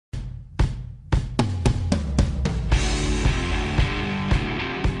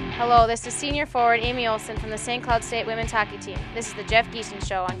Hello, this is senior forward Amy Olsen from the St. Cloud State Women's Hockey Team. This is the Jeff Giesen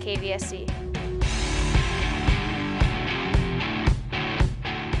Show on KVSC.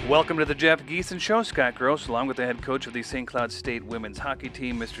 Welcome to the Jeff Giesen Show. Scott Gross, along with the head coach of the St. Cloud State Women's Hockey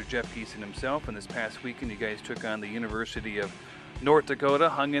Team, Mr. Jeff Giesen himself. And this past weekend, you guys took on the University of North Dakota,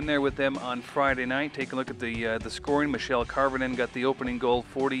 hung in there with them on Friday night. Take a look at the scoring. Michelle Carvinen got the opening goal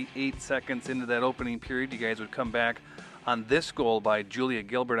 48 seconds into that opening period. You guys would come back on this goal by Julia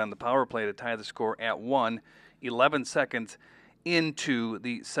Gilbert on the power play to tie the score at 11 seconds into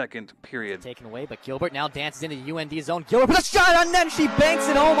the second period. Taken away, but Gilbert now dances into the UND zone. Gilbert put a shot on net, and she banks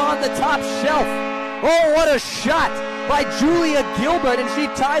it home on the top shelf. Oh, what a shot by Julia Gilbert, and she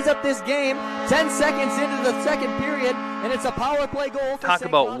ties up this game 10 seconds into the second period, and it's a power play goal for Talk St.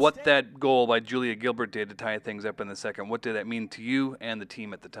 about Cloud what State. that goal by Julia Gilbert did to tie things up in the second. What did that mean to you and the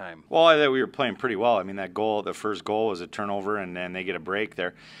team at the time? Well, I thought we were playing pretty well. I mean, that goal, the first goal was a turnover, and then they get a break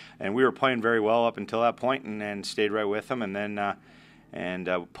there. And we were playing very well up until that point and stayed right with them, and then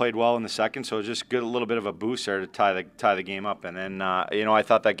played well in the second, so it was just good, a little bit of a boost there to tie the game up. And then, I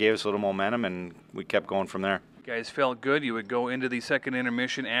thought that gave us a little momentum, and we kept going from there. You guys felt good. You would go into the second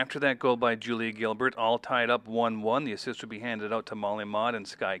intermission after that goal by Julia Gilbert, all tied up 1-1. The assist would be handed out to Molly Mott and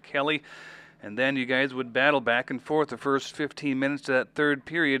Sky Kelly. And then you guys would battle back and forth the first 15 minutes to that third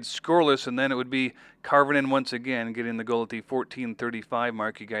period, scoreless, and then it would be Carvinen once again getting the goal at the 14:35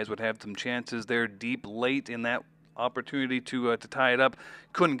 mark. You guys would have some chances there deep late in that opportunity to tie it up.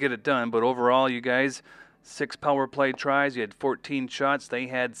 Couldn't get it done, but overall, you guys, 6 power play tries. You had 14 shots. They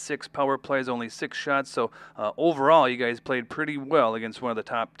had 6 power plays, only 6 shots. So overall, you guys played pretty well against one of the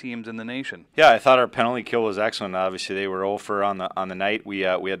top teams in the nation. Yeah, I thought our penalty kill was excellent. Obviously, they were 0 for on the night. We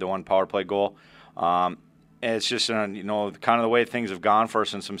had the 1 power play goal. And it's just kind of the way things have gone for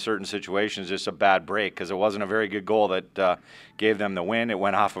us in some certain situations. Just a bad break because it wasn't a very good goal that gave them the win. It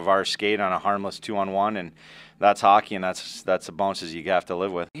went off of our skate on a harmless 2-on-1, and that's hockey, and that's the bounces you have to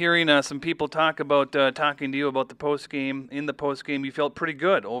live with. Hearing some people talk about talking to you about the post game. In the post game, you felt pretty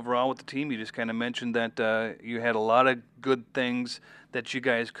good overall with the team. You just kind of mentioned that you had a lot of good things that you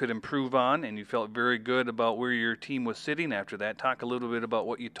guys could improve on, and you felt very good about where your team was sitting after that. Talk a little bit about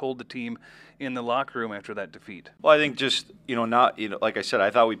what you told the team in the locker room after that defeat. Well, I think just like I said,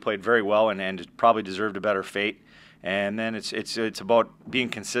 I thought we played very well and probably deserved a better fate. And then it's about being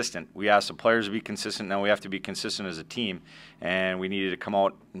consistent. We asked the players to be consistent. Now we have to be consistent as a team, and we needed to come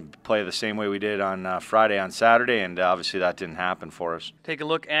out and play the same way we did on Friday, on Saturday, and obviously that didn't happen for us. Take a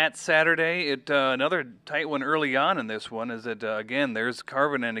look at Saturday. Another tight one early on in this one is that, again, there's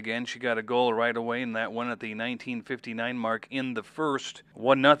Carvinen again. She got a goal right away in that one at the 19:59 mark in the first.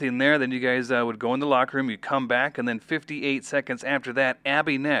 1-0 there. Then you guys would go in the locker room. You come back, and then 58 seconds after that,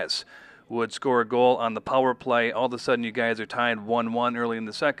 Abby Ness would score a goal on the power play. All of a sudden, you guys are tied 1-1 early in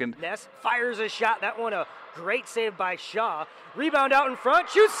the second. Ness fires a shot. That one a great save by Shaw. Rebound out in front.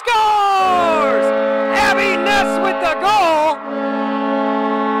 Shoots, scores! Abby Ness with the goal.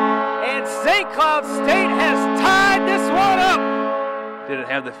 And St. Cloud State has tied this one up. Did it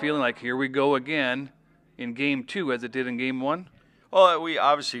have the feeling like, here we go again in Game 2 as it did in Game 1? Well, we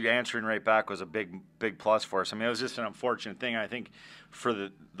obviously answering right back was a big plus for us. I mean, it was just an unfortunate thing. I think for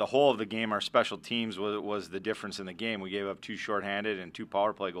the whole of the game, our special teams was the difference in the game. We gave up 2 shorthanded and 2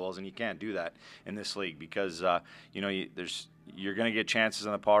 power play goals, and you can't do that in this league because you're going to get chances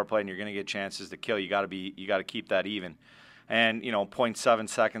on the power play and you're going to get chances to kill. You got to keep that even. And 0.7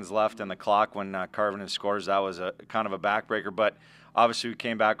 seconds left on the clock when Carvinen scores. That was a kind of a backbreaker, but obviously we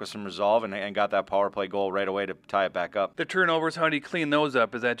came back with some resolve and got that power play goal right away to tie it back up. The turnovers, how do you clean those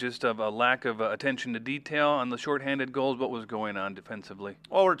up? Is that just a lack of attention to detail on the shorthanded goals? What was going on defensively?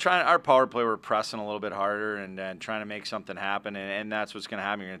 Well, our power play, we're pressing a little bit harder and trying to make something happen, and that's what's going to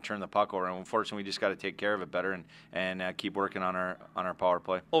happen. You're going to turn the puck over, and unfortunately we just got to take care of it better and keep working on our power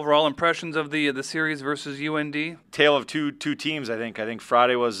play. Overall impressions of the series versus UND? Tale of two teams, I think. I think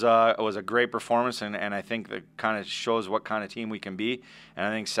Friday was a great performance, and I think that kind of shows what kind of team we can be. And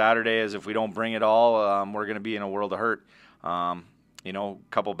I think Saturday is, if we don't bring it all, we're going to be in a world of hurt.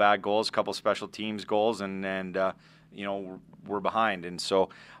 Couple bad goals, couple special teams goals, and we're behind. And so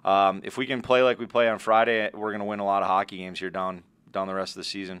if we can play like we play on Friday, we're going to win a lot of hockey games here down the rest of the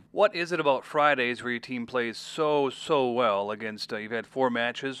season. What is it about Fridays where your team plays so well against, you've had 4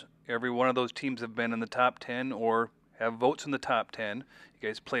 matches. Every one of those teams have been in the top 10 or have votes in the top 10. You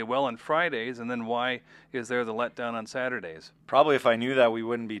guys play well on Fridays, and then why is there the letdown on Saturdays? Probably if I knew that, we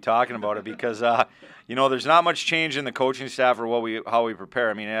wouldn't be talking about it because, there's not much change in the coaching staff or how we prepare.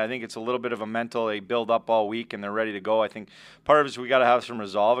 I mean, I think it's a little bit of a mental, they build up all week and they're ready to go. I think part of it is we got to have some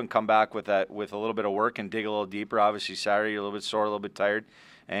resolve and come back with a little bit of work and dig a little deeper. Obviously, Saturday, you're a little bit sore, a little bit tired.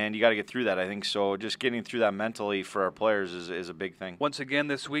 and you got to get through that, I think. So just getting through that mentally for our players is a big thing. Once again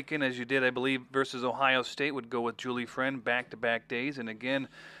this weekend, as you did, I believe, versus Ohio State, would go with Julie Friend back-to-back days. And again,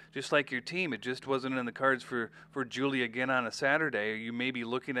 just like your team, it just wasn't in the cards for Julie again on a Saturday. Are you maybe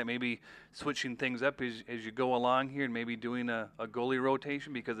looking at maybe switching things up as you go along here and maybe doing a goalie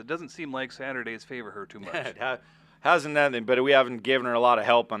rotation? Because it doesn't seem like Saturdays favor her too much. Hasn't anything, but we haven't given her a lot of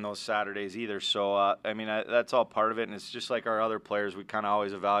help on those Saturdays either. So, I mean, that's all part of it, and it's just like our other players. We kind of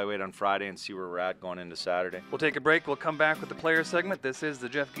always evaluate on Friday and see where we're at going into Saturday. We'll take a break. We'll come back with the player segment. This is the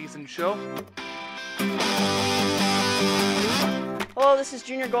Jeff Giesen Show. Hello, this is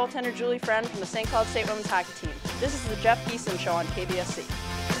junior goaltender Julie Friend from the St. Cloud State Women's Hockey Team. This is the Jeff Giesen Show on KBSC.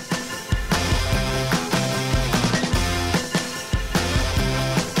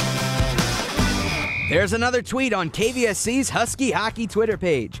 There's another tweet on KVSC's Husky Hockey Twitter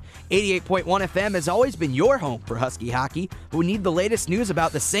page. 88.1 FM has always been your home for Husky hockey. Who need the latest news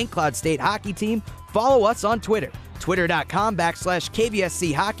about the St. Cloud State Hockey Team? Follow us on Twitter.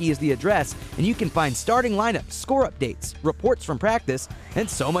 Twitter.com/KVSC Hockey is the address, and you can find starting lineups, score updates, reports from practice, and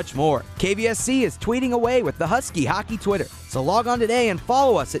so much more. KVSC is tweeting away with the Husky Hockey Twitter. So log on today and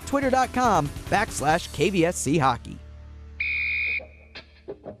follow us at Twitter.com/KVSC Hockey.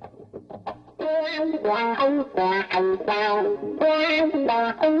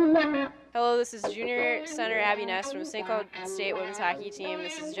 Hello, this is junior center Abby Ness from the St. Cloud State Women's Hockey Team.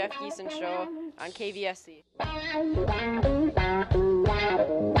 This is Jeff Giesen Show on KVSC.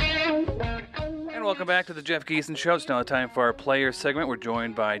 And welcome back to the Jeff Giesen Show. It's now time for our player segment. We're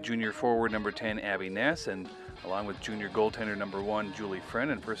joined by junior forward number 10, Abby Ness, and along with junior goaltender number 1, Julie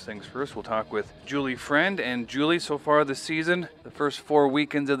Friend. And first things first, we'll talk with Julie Friend. And Julie, so far this season, the first 4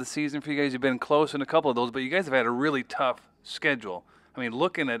 weekends of the season for you guys, you've been close in a couple of those, but you guys have had a really tough schedule. I mean,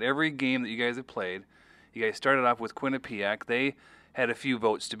 looking at every game that you guys have played, you guys started off with Quinnipiac. They had a few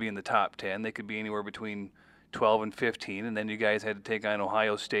votes to be in the top 10. They could be anywhere between 12 and 15. And then you guys had to take on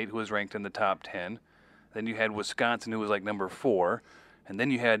Ohio State, who was ranked in the top 10. Then you had Wisconsin, who was like number 4. And then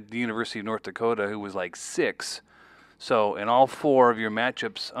you had the University of North Dakota, who was like 6. So in all 4 of your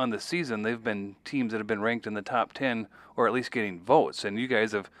matchups on the season, they've been teams that have been ranked in the top 10 or at least getting votes. And you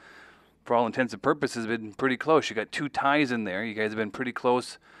guys have, for all intents and purposes, been pretty close. You got 2 ties in there. You guys have been pretty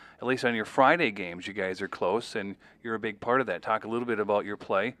close, at least on your Friday games. You guys are close, and you're a big part of that. Talk a little bit about your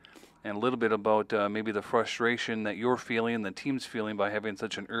play and a little bit about maybe the frustration that you're feeling and the team's feeling by having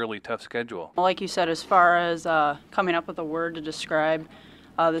such an early, tough schedule. Well, like you said, as far as coming up with a word to describe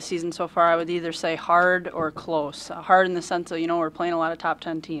the season so far, I would either say hard or close. Hard in the sense that, we're playing a lot of top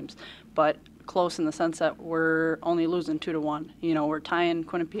 10 teams, but close in the sense that we're only losing 2-1. We're tying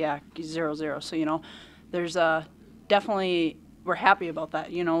Quinnipiac 0-0. So, there's definitely, we're happy about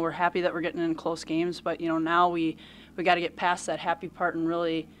that. We're happy that we're getting in close games, but, now we got to get past that happy part and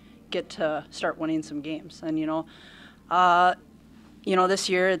really get to start winning some games. And, this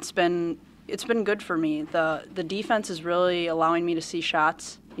year it's been good for me. The defense is really allowing me to see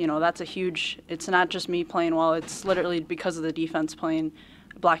shots. That's a huge, it's not just me playing well, it's literally because of the defense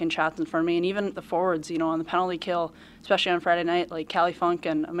blocking shots in front of me. And even the forwards, on the penalty kill, especially on Friday night, like Callie Funk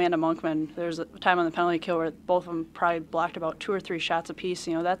and Amanda Monkman, there's a time on the penalty kill where both of them probably blocked about 2 or 3 shots apiece.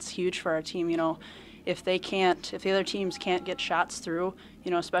 That's huge for our team. If the other teams can't get shots through,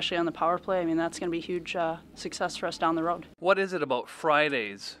 especially on the power play, that's going to be huge success for us down the road. What is it about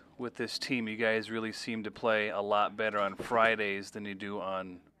Fridays with this team? You guys really seem to play a lot better on Fridays than you do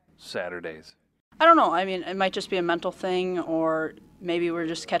on Saturdays. I don't know. It might just be a mental thing, or maybe we're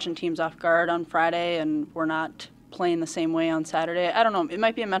just catching teams off guard on Friday and we're not playing the same way on Saturday. I don't know. It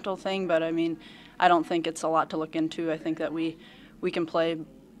might be a mental thing, but I don't think it's a lot to look into. I think that we can play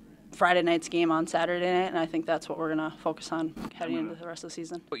Friday night's game on Saturday night, and I think that's what we're going to focus on heading into the rest of the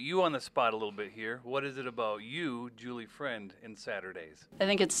season. Put you on the spot a little bit here. What is it about you, Julie Friend, in Saturdays? I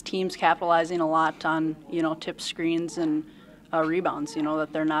think it's teams capitalizing a lot on, tip screens and rebounds, that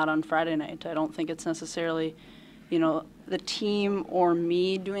they're not on Friday night. I don't think it's necessarily, the team or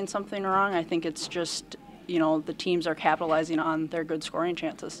me doing something wrong. I think it's just, the teams are capitalizing on their good scoring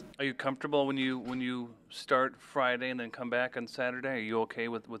chances. Are you comfortable when you start Friday and then come back on Saturday? Are you okay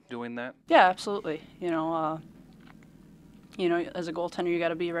with doing that? Yeah, absolutely. As a goaltender, you got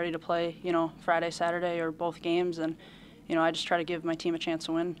to be ready to play, Friday, Saturday, or both games. And, I just try to give my team a chance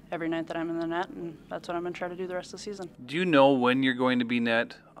to win every night that I'm in the net, and that's what I'm going to try to do the rest of the season. Do you know when you're going to be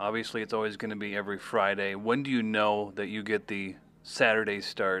net? Obviously, it's always going to be every Friday. When do you know that you get the Saturday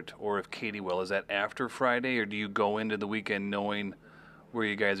start, or if Katie will? Is that after Friday, or do you go into the weekend knowing where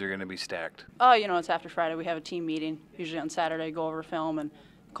you guys are going to be stacked? Oh, it's after Friday. We have a team meeting, usually on Saturday, go over film, and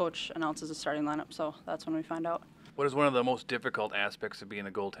coach announces the starting lineup, so that's when we find out. What is one of the most difficult aspects of being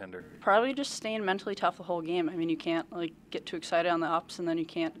a goaltender? Probably just staying mentally tough the whole game. I mean, you can't get too excited on the ups, and then you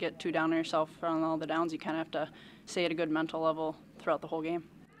can't get too down on yourself on all the downs. You kind of have to stay at a good mental level throughout the whole game.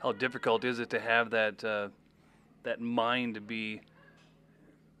 How difficult is it to have that mind to be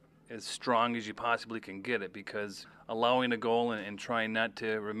as strong as you possibly can get it? Because allowing a goal and trying not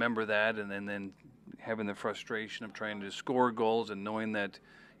to remember that, and then having the frustration of trying to score goals and knowing that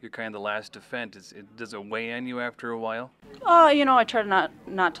you're kind of the last defense, does it weigh on you after a while? I try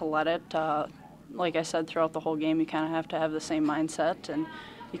not to let it. Like I said, throughout the whole game, you kind of have to have the same mindset, and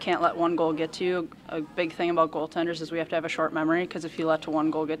you can't let one goal get to you. A big thing about goaltenders is we have to have a short memory, because if you let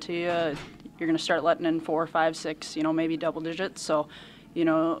one goal get to you, you're going to start letting in 4, 5, 6, maybe double digits. So,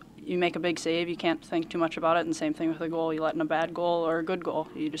 you make a big save, you can't think too much about it, and same thing with a goal. You let in a bad goal or a good goal.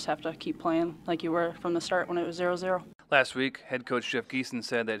 You just have to keep playing like you were from the start when it was 0-0. Last week, head coach Jeff Giesen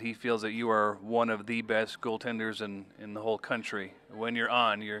said that he feels that you are one of the best goaltenders in the whole country. When you're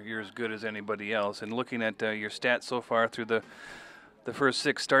on, you're as good as anybody else. And looking at your stats so far through the first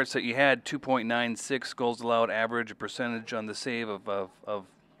 6 starts that you had, 2.96 goals allowed average, a percentage on the save of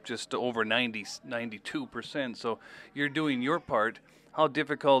just over 92%. So you're doing your part. How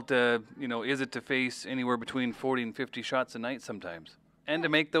difficult, is it to face anywhere between 40 and 50 shots a night sometimes, and to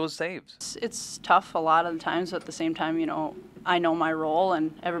make those saves? It's tough a lot of the times, but at the same time, I know my role,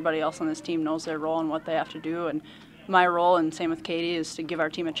 and everybody else on this team knows their role and what they have to do. And my role, and same with Katie, is to give our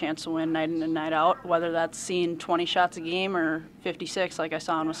team a chance to win night in and night out, whether that's seeing 20 shots a game or 56 like I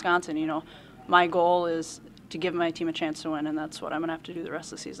saw in Wisconsin. My goal is to give my team a chance to win, and that's what I'm going to have to do the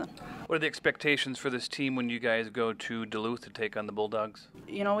rest of the season. What are the expectations for this team when you guys go to Duluth to take on the Bulldogs?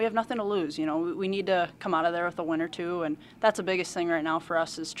 We have nothing to lose. We need to come out of there with a win or two, and that's the biggest thing right now for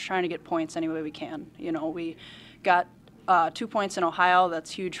us, is trying to get points any way we can. We got 2 points in Ohio.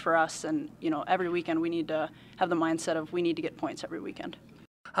 That's huge for us, and every weekend we need to have the mindset of we need to get points every weekend.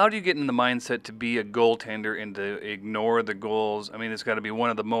 How do you get in the mindset to be a goaltender and to ignore the goals? I mean, it's got to be one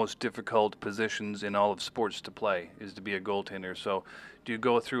of the most difficult positions in all of sports to play, is to be a goaltender. So do you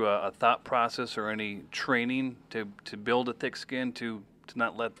go through a thought process or any training to build a thick skin to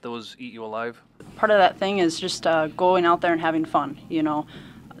not let those eat you alive? Part of that thing is just going out there and having fun.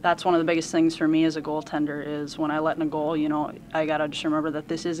 That's one of the biggest things for me as a goaltender, is when I let in a goal, I got to just remember that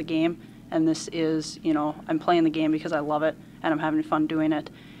this is a game, and this is, I'm playing the game because I love it and I'm having fun doing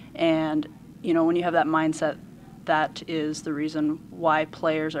it. And, when you have that mindset, that is the reason why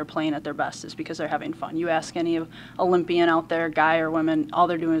players are playing at their best, is because they're having fun. You ask any Olympian out there, guy or women, all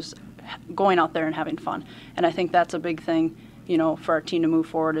they're doing is going out there and having fun. And I think that's a big thing, for our team to move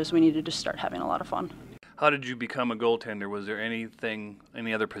forward, is we need to just start having a lot of fun. How did you become a goaltender? Was there any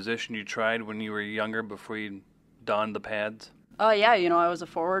other position you tried when you were younger before you donned the pads? Yeah, I was a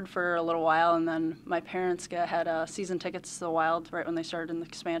forward for a little while, and then my parents had season tickets to the Wild right when they started in the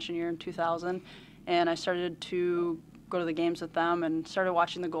expansion year in 2000, and I started to go to the games with them and started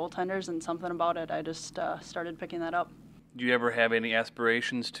watching the goaltenders, and something about it, I just started picking that up. Do you ever have any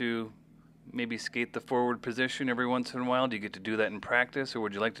aspirations to maybe skate the forward position every once in a while? Do you get to do that in practice, or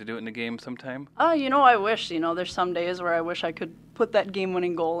would you like to do it in a game sometime? I wish. There's some days where I wish I could put that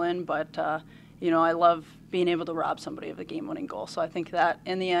game-winning goal in, but I love being able to rob somebody of a game-winning goal. So I think that,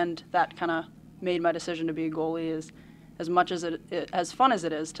 in the end, that kind of made my decision to be a goalie. Is as much as as fun as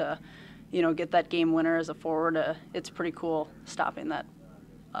it is to, get that game winner as a forward. It's pretty cool stopping that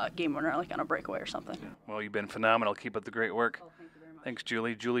game winner like on a breakaway or something. Yeah. Well, you've been phenomenal. Keep up the great work. Well, thank you very much. Thanks,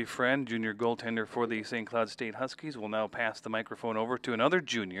 Julie. Julie Friend, junior goaltender for the St. Cloud State Huskies, will now pass the microphone over to another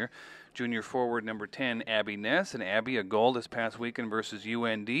junior forward number 10, Abby Ness. And Abby, a goal this past weekend versus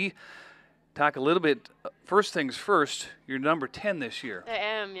UND. Talk a little bit, first things first, you're number 10 this year. I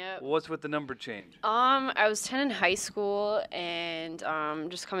am, yeah. What's with the number change? I was 10 in high school, and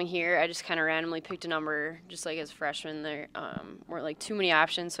just coming here, I just kind of randomly picked a number, just like as a freshman. There weren't like too many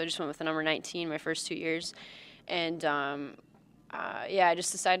options, so I just went with the number 19 my first 2 years. And I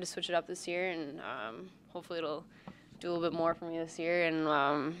just decided to switch it up this year, and hopefully it'll do a little bit more for me this year.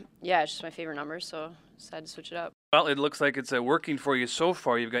 And it's just my favorite number, so decided to switch it up. Well, it looks like it's working for you so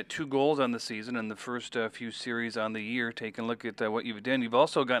far. You've got 2 goals on the season in the first few series on the year. Taking a look at what you've done, you've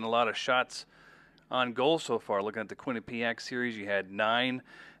also gotten a lot of shots on goal so far. Looking at the Quinnipiac series, you had 9.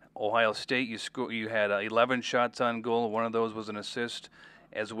 Ohio State, you had 11 shots on goal. One of those was an assist,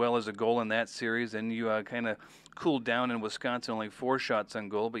 as well as a goal in that series. And you kind of cooled down in Wisconsin, only 4 shots on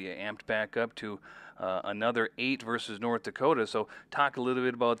goal, but you amped back up to another 8 versus North Dakota. So talk a little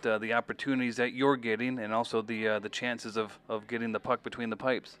bit about the opportunities that you're getting, and also the chances of getting the puck between the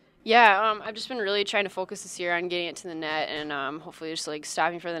pipes. Yeah, I've just been really trying to focus this year on getting it to the net and hopefully just like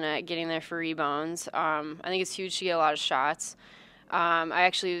stopping for the net, getting there for rebounds. I think it's huge to get a lot of shots. I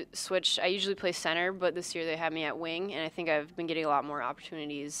actually switched. I usually play center, but this year they had me at wing, and I think I've been getting a lot more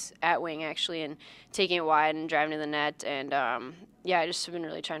opportunities at wing actually, and taking it wide and driving to the net. And I just have been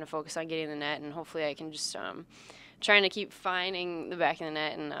really trying to focus on getting the net, and hopefully I can just trying to keep finding the back of the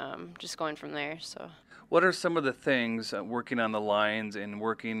net and just going from there. So. What are some of the things working on the lines and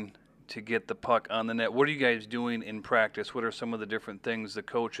working to get the puck on the net? What are you guys doing in practice? What are some of the different things the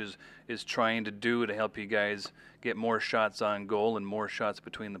coach is trying to do to help you guys get more shots on goal and more shots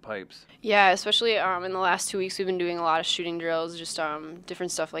between the pipes? Yeah, especially in the last 2 weeks, we've been doing a lot of shooting drills, just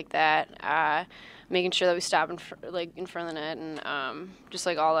different stuff like that. Making sure that we stop in front of the net and just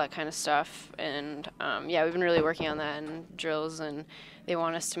like all that kind of stuff. And we've been really working on that in drills, and they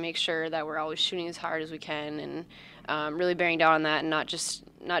want us to make sure that we're always shooting as hard as we can and really bearing down on that and not just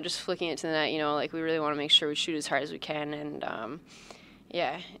flicking it to the net. Like we really want to make sure we shoot as hard as we can and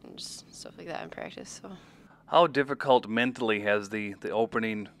and just stuff like that in practice. So. How difficult mentally has the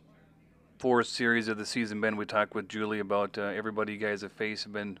opening 4 series of the season been? We talked with Julie about everybody you guys have faced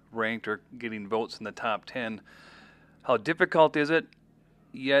have been ranked or getting votes in the top 10. How difficult is it?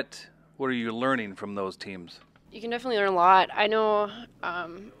 Yet, what are you learning from those teams? You can definitely learn a lot. I know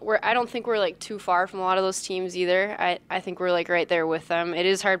I don't think we're like too far from a lot of those teams either. I think we're like right there with them. It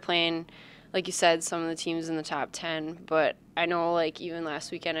is hard playing, like you said, some of the teams in the top 10. But I know like even last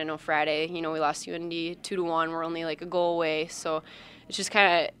weekend, I know Friday, we lost UND 2-1. We're only like a goal away, so it's just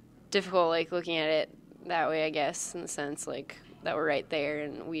kind of difficult like looking at it that way, I guess, in the sense like that we're right there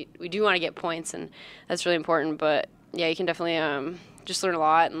and we do want to get points and that's really important. But yeah, you can definitely just learn a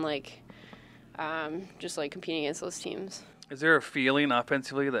lot and like. Just like competing against those teams. Is there a feeling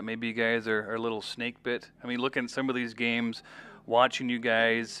offensively that maybe you guys are a little snake bit? I mean, looking at some of these games, watching you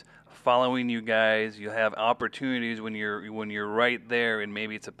guys, following you guys, you have opportunities when you're right there and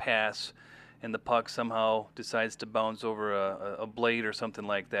maybe it's a pass and the puck somehow decides to bounce over a blade or something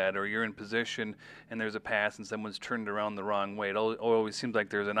like that, or you're in position and there's a pass and someone's turned around the wrong way. It always seems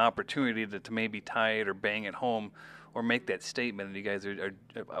like there's an opportunity to maybe tie it or bang it home or make that statement, and you guys are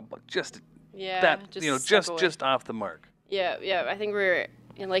just just off the mark. Yeah. I think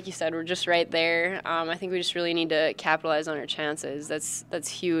like you said, we're just right there. I think we just really need to capitalize on our chances. That's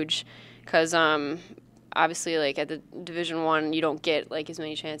huge, because obviously, like at the Division I, you don't get like as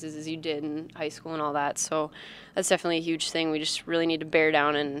many chances as you did in high school and all that. So that's definitely a huge thing. We just really need to bear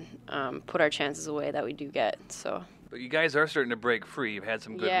down and put our chances away that we do get. So. But you guys are starting to break free. You've had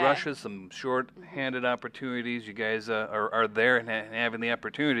some good rushes, some short-handed opportunities. You guys are there and having the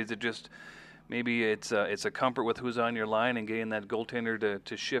opportunities. It just maybe it's a comfort with who's on your line and getting that goaltender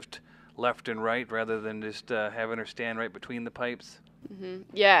to shift left and right rather than just having her stand right between the pipes. Mm-hmm.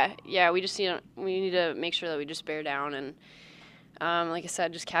 Yeah. We just we need to make sure that we just bear down and, like I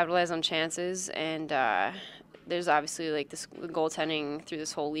said, just capitalize on chances. And there's obviously like the goaltending through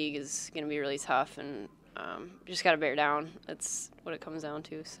this whole league is going to be really tough, and you just got to bear down. That's what it comes down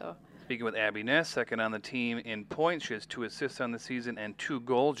to. So. Speaking with Abby Ness, second on the team in points. She has 2 assists on the season and 2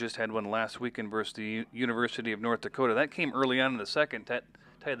 goals. Just had one last weekend versus the University of North Dakota. That came early on in the second. That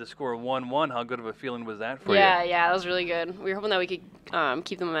tied the score 1-1. How good of a feeling was that for you? Yeah, that was really good. We were hoping that we could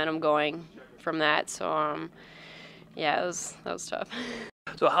keep the momentum going from that. So, that was tough.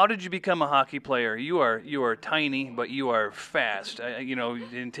 So how did you become a hockey player? You are tiny, but you are fast.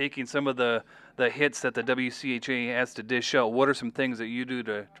 In taking some of the hits that the WCHA has to dish out, what are some things that you do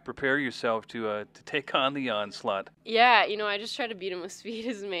to prepare yourself to take on the onslaught? Yeah, I just try to beat him with speed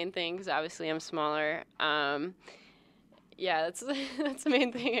is the main thing, because obviously I'm smaller. That's the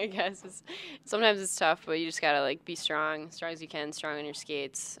main thing, I guess. Sometimes it's tough, but you just gotta like be strong as you can, strong on your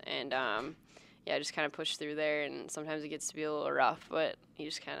skates, and just kind of push through there. And sometimes it gets to be a little rough, but you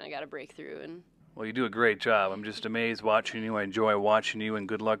just kind of gotta break through. And well, you do a great job. I'm just amazed watching you. I enjoy watching you, and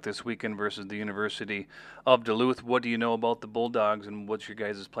good luck this weekend versus the University of Duluth. What do you know about the Bulldogs, and what's your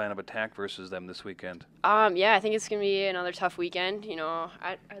guys' plan of attack versus them this weekend? I think it's going to be another tough weekend. Are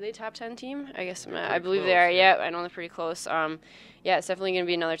they top 10 team? I guess I believe close, they are. yeah. I know they're pretty close. It's definitely going to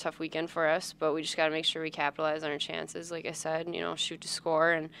be another tough weekend for us, but we just got to make sure we capitalize on our chances. Like I said, shoot to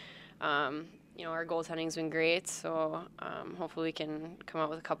score, and our goaltending's been great, so hopefully we can come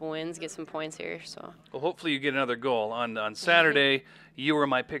out with a couple wins, get some points here. So. Well, hopefully you get another goal. On Saturday, you were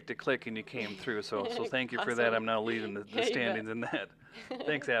my pick to click, and you came through, so thank you for that. I'm now leading the standings in that.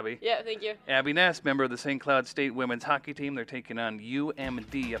 Thanks, Abby. Yeah, thank you. Abby Ness, member of the St. Cloud State women's hockey team. They're taking on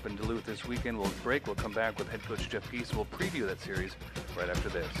UMD up in Duluth this weekend. We'll break. We'll come back with head coach Jeff Giesen. We'll preview that series right after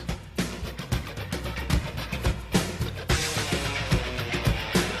this.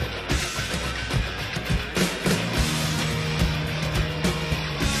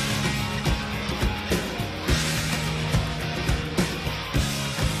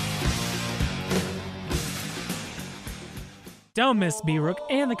 Don't miss B-Rook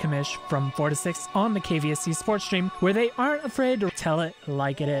and the commish from 4 to 6 on the KVSC Sports Stream, where they aren't afraid to tell it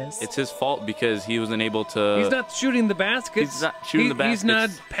like it is. It's his fault because he wasn't able to... He's not shooting the baskets. He's not shooting the baskets. He's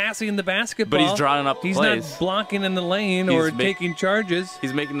not passing the basketball. But he's drawing up He's plays. not blocking in the lane or taking charges.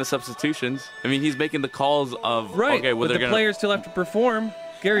 He's making the substitutions. I mean, he's making the calls of... Right, okay, well, but the players still have to perform.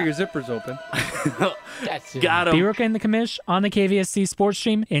 Gary, your zipper's open. Got him. B-Rook and the commish on the KVSC Sports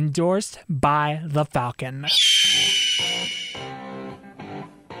Stream, endorsed by the Falcon.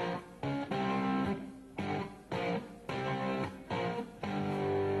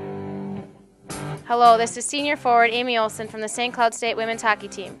 Hello, this is senior forward Amy Olsen from the St. Cloud State women's hockey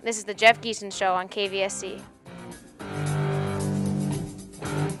team. This is the Jeff Giesen Show on KVSC.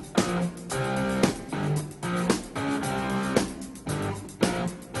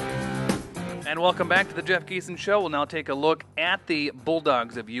 And welcome back to the Jeff Giesen Show. We'll now take a look at the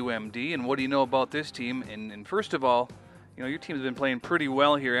Bulldogs of UMD and what do you know about this team? And first of all, you know, your team's been playing pretty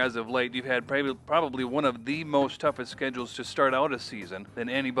well here as of late. You've had probably one of the most toughest schedules to start out a season than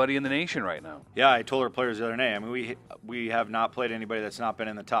anybody in the nation right now. Yeah, I told our players the other day. I mean, we have not played anybody that's not been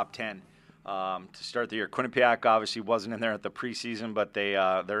in the top 10 to start the year. Quinnipiac obviously wasn't in there at the preseason, but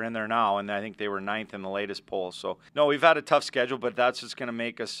they're in there now, and I think they were 9th in the latest poll. So no, we've had a tough schedule, but that's just going to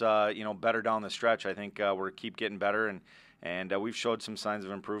make us better down the stretch. I think we're keep getting better and we've showed some signs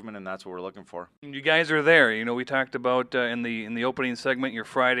of improvement, and that's what we're looking for. You guys are there. You know, we talked about in the opening segment your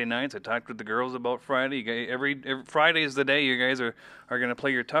Friday nights. I talked with the girls about Friday. Every Friday is the day you guys are going to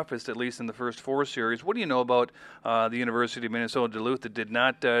play your toughest, at least in the first 4 series. What do you know about the University of Minnesota Duluth that did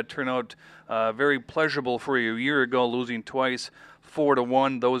not turn out very pleasurable for you a year ago, losing twice,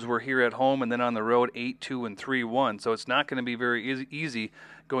 4-1. Those were here at home, and then on the road, 8-2 and 3-1. So it's not going to be very easy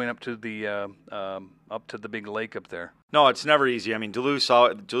going up to the big lake up there. No, it's never easy. I mean, Duluth's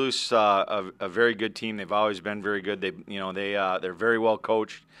a very good team. They've always been very good. They're very well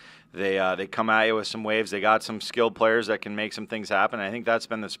coached. They come at you with some waves. They got some skilled players that can make some things happen. I think that's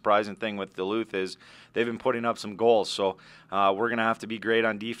been the surprising thing with Duluth is they've been putting up some goals. So we're going to have to be great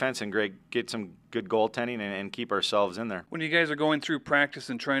on defense and get some good goaltending and keep ourselves in there. When you guys are going through practice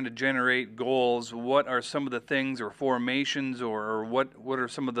and trying to generate goals, what are some of the things or formations or what are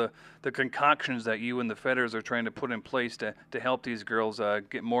some of the concoctions that you and the Fedders are trying to put in place to help these girls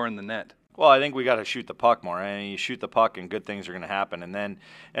get more in the net? Well, I think we got to shoot the puck more. I mean, you shoot the puck and good things are going to happen. And then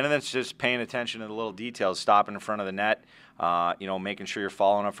it's just paying attention to the little details, stopping in front of the net, making sure you're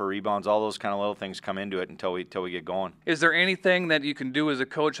following up for rebounds. All those kind of little things come into it until we get going. Is there anything that you can do as a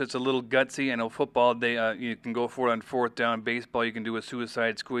coach that's a little gutsy? I know football, you can go for it on 4th down. Baseball, you can do a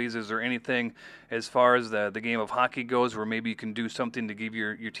suicide squeeze. Is there anything as far as the game of hockey goes where maybe you can do something to give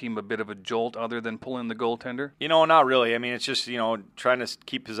your team a bit of a jolt other than pulling the goaltender? Not really. I mean, it's just, trying to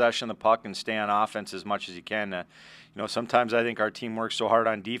keep possession of the puck and stay on offense as much as you can. Sometimes I think our team works so hard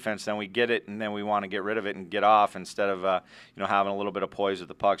on defense, then we get it, and then we want to get rid of it and get off instead of, having a little bit of poise with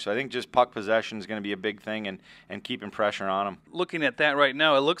the puck. So I think just puck possession is going to be a big thing and keeping pressure on them. Looking at that right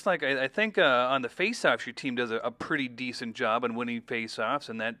now, it looks like, I think on the face-offs, your team does a pretty decent job in winning face-offs,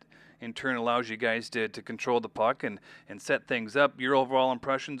 and that in turn allows you guys to control the puck and set things up. Your overall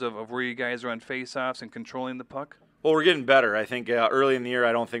impressions of where you guys are on face-offs and controlling the puck? Well, we're getting better. I think early in the year,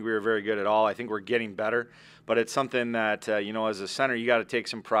 I don't think we were very good at all. I think we're getting better, but it's something that, as a center, you got to take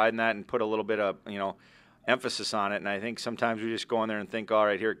some pride in that and put a little bit of, emphasis on it. And I think sometimes we just go in there and think, all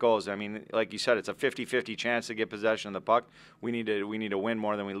right, here it goes. I mean, like you said, it's a 50-50 chance to get possession of the puck. We need to win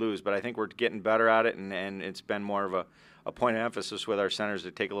more than we lose, but I think we're getting better at it, and it's been more of a point of emphasis with our centers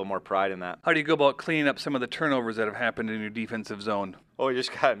to take a little more pride in that. How do you go about cleaning up some of the turnovers that have happened in your defensive zone? Oh, you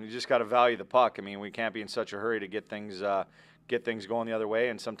just got to value the puck. I mean, we can't be in such a hurry to get things going the other way,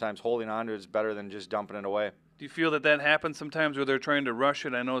 and sometimes holding on to it is better than just dumping it away. Do you feel that happens sometimes where they're trying to rush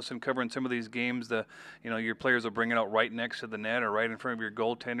it? I notice in covering some of these games, your players will bring it out right next to the net or right in front of your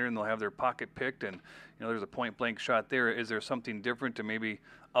goaltender, and they'll have their pocket picked, and there's a point-blank shot there. Is there something different to maybe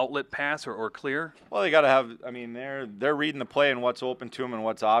outlet pass or clear? Well, they got to have. I mean, they're reading the play and what's open to them and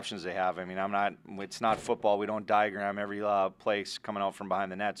what's options they have. I mean, it's not football. We don't diagram every place coming out from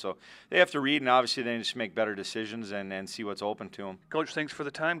behind the net. So they have to read, and obviously they just make better decisions and see what's open to them. Coach, thanks for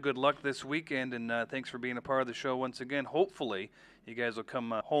the time. Good luck this weekend, and thanks for being a part of the show once again. Hopefully, you guys will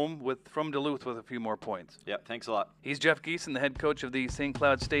come home from Duluth with a few more points. Yep, thanks a lot. He's Jeff Giesen, the head coach of the St.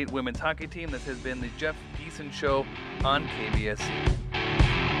 Cloud State women's hockey team. This has been the Jeff Giesen Show on KVSC.